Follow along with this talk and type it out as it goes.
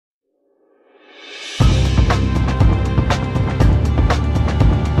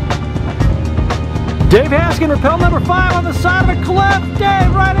Dave Haskin, rappel number 5 on the side of a cliff.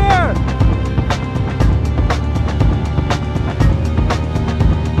 Dave, right here.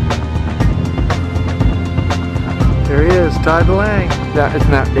 There he is, tied to Lang. That is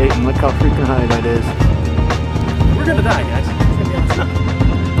Matt Dayton. Look how freaking high that is. We're gonna die, guys. It's gonna be awesome.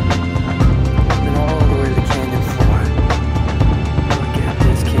 And all the way to the canyon floor. Look at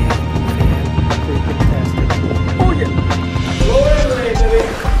this canyon, man. Freaking fantastic. Oh yeah. Lower Imlay, baby.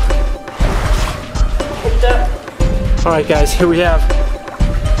 All right, guys. Here we have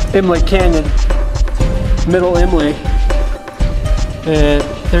Imlay Canyon, Middle Imlay, and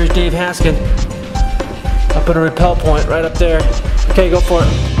there's Dave Haskin. Up at a rappel point right up there. Okay, go for it.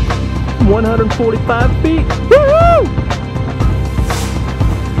 145 feet. Woohoo!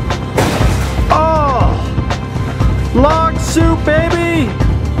 Oh! Log soup, baby!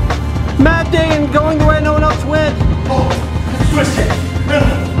 Matt Dayton going the way no one else went. Oh, twist it.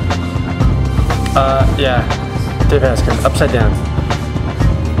 Yeah. Dave Haskin, upside down.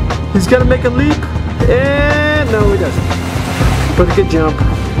 He's gonna make a leap, and no, he doesn't. But a good jump.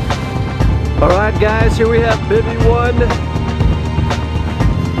 Alright guys, here we have Bivy 1,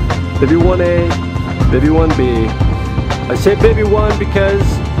 Bivy 1A, Bivy 1B. I say Bivy 1 because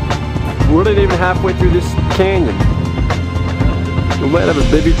we're not even halfway through this canyon. We might have a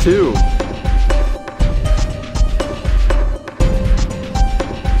Bivy 2.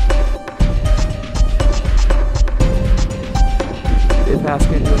 Dave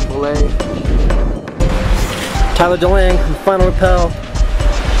Haskin doing belay. Tyler DeLang, the final rappel. Do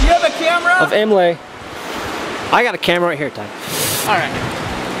you have a camera? Of Imlay. I got a camera right here, Ty. Alright.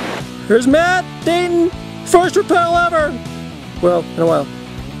 Here's Matt Dayton, first rappel ever. Well, in a while.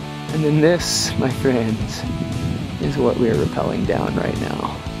 And then this, my friends, is what we are rappelling down right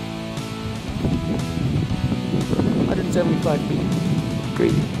now. 175 feet.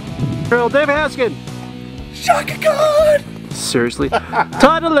 Crazy. Girl, Dave Haskin. Shaka God! Seriously.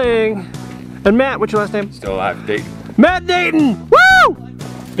 Ty DeLang. And Matt, what's your last name? Still alive, Dayton. Matt Dayton! Woo!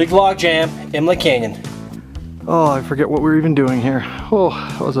 Big log jam, Imlay Canyon. Oh, I forget what we were even doing here. Oh,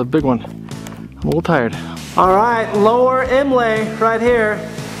 that was a big one. I'm a little tired. All right, lower Imlay right here.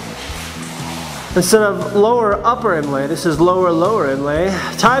 Instead of lower upper Imlay, this is lower Imlay.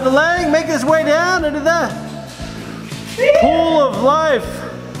 Ty DeLang making his way down into the pool of life.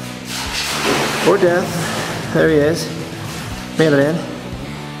 Or death. There he is. Made it in.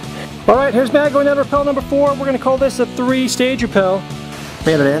 All right, here's Matt going down to rappel number 4. We're gonna call this a 3-stage rappel.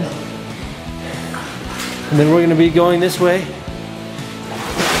 Made it in. And then we're gonna be going this way.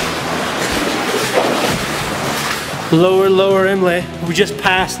 Lower Imlay. We just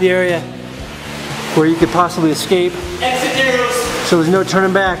passed the area where you could possibly escape. Exit arrows. So there's no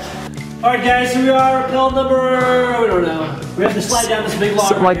turning back. All right, guys, here we are, rappel number, we don't know. We have to slide down this big log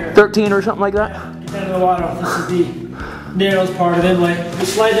Something right like here. 13 or something like that? Get down to the water. This is the narrows part of Imlay. You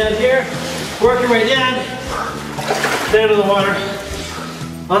slide down here, work your way down to the water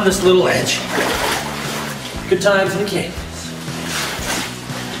on this little edge. Good times in the canyons.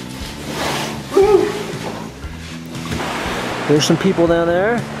 Woo. There's some people down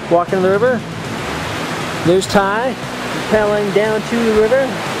there walking in the river. There's Ty rappelling down to the river.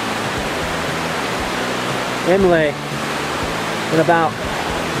 Imlay. In about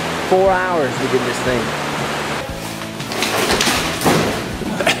 4 hours we did this thing.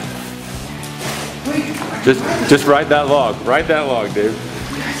 Just ride that log. Ride that log, Dave.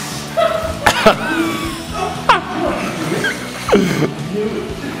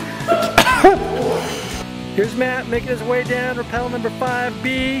 Here's Matt making his way down rappel number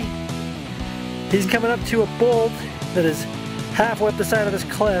 5B. He's coming up to a bolt that is halfway up the side of this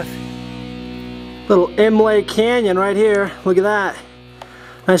cliff. Little Imlay Canyon right here. Look at that.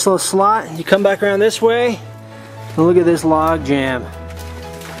 Nice little slot. You come back around this way and look at this log jam.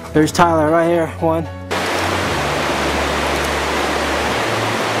 There's Tyler right here. One.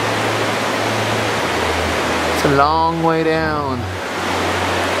 It's a long way down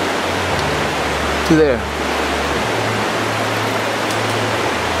to there.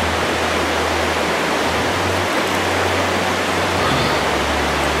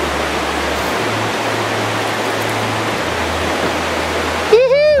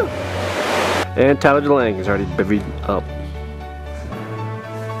 And Tyler DeLang is already bivvied up.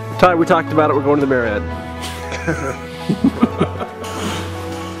 Ty, we talked about it. We're going to the Marriott.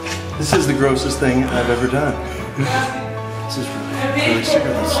 This is the grossest thing I've ever done. This is really sick.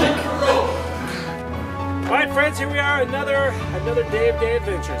 All right, friends, here we are. Another day of Day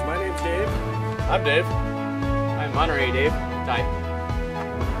Adventures. My name's Dave. I'm Dave. I'm Monterey Dave. Ty.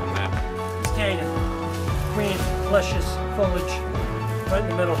 I'm Matt. It's canyon. Green, luscious foliage right in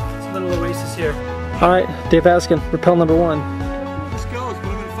the middle. It's a little oasis here. All right, Dave Haskin, rappel number 1. Let's go. What am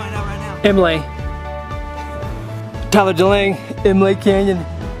I going to find out right now? Imlay. Tyler DeLange, Imlay Canyon.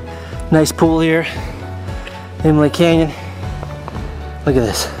 Nice pool here. Imlay Canyon. Look at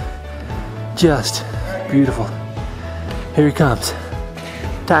this. Just beautiful. Here he comes.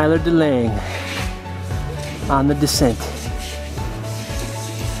 Tyler DeLange on the descent.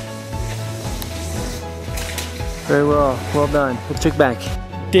 Very well, well done. Let's check back.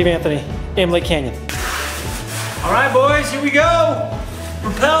 Dave Anthony, Imlay Canyon. All right, boys, here we go.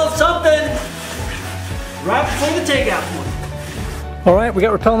 Rappel something right before the takeout point. All right, we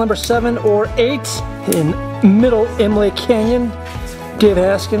got rappel number 7 or 8 in middle Imlay Canyon. Dave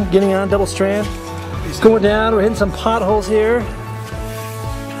Haskin getting on double strand. Going down, we're hitting some potholes here.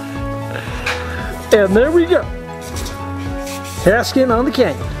 And there we go. Haskin on the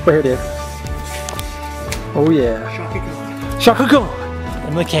canyon. Right here, Dave. Oh yeah. Shaka Khan.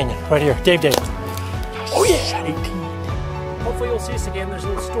 Imlay Canyon, right here. Dave. Oh yeah. 18. Hopefully you'll see us again. There's a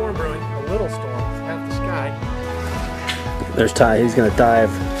little storm brewing. A little storm. It's half the sky. There's Ty. He's gonna dive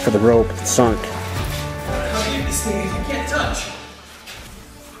for the rope. It's sunk. How do you this thing you can't touch?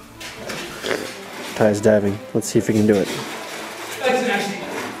 Ty's diving. Let's see if he can do it. That's actually.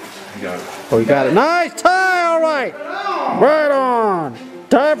 Oh, you got it. Nice, Ty. All right. Right on.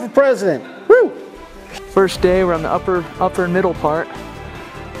 Ty for president. Woo. First day, we're on the upper and middle part.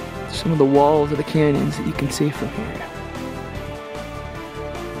 Some of the walls of the canyons that you can see from here.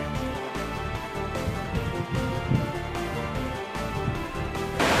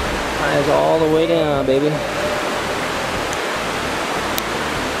 Eyes all the way down, baby.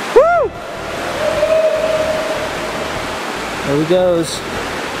 Woo! There he goes.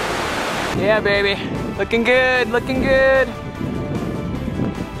 Yeah, baby. Looking good, looking good.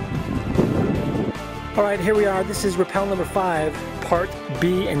 All right, here we are. This is rappel number 5, part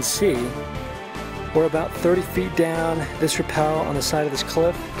B and C. We're about 30 feet down this rappel on the side of this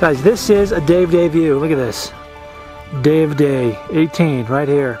cliff. Guys, this is a Dave Day view. Look at this. Dave Day, 18, right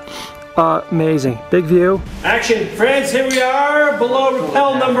here. Amazing. Big view. Action, friends. Here we are below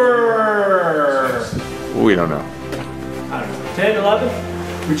rappel number... We don't know. I don't know, 10,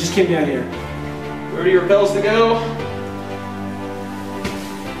 11? We just came down here. Where are your bells to go?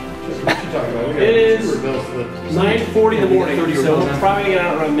 It is 9:40 in the morning, so we're probably gonna get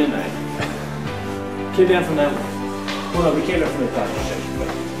out around midnight. Came down from that one. Well, no, we came down from the top section, but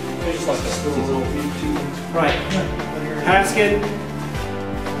it was just like this little right. Haskin,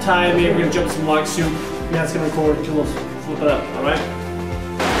 Ty, and me, we're gonna jump some log soup. Matt's gonna record until we'll flip it up, alright?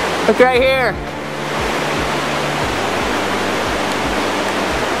 Look right here.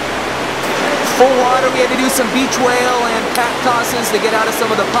 Full water, we had to do some beach whale and pack tosses to get out of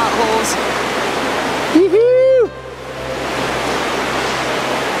some of the potholes. Woohoo!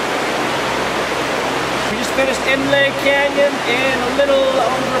 We just finished Imlay Canyon in a little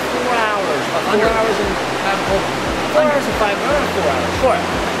over 4 hours. About 4 hours and 4 hours and 5 hours. 4 hours. 4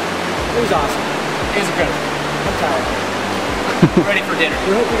 hours. It was awesome. It was incredible. I'm tired. Ready for dinner.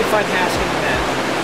 We hope we can find Haskin and Matt.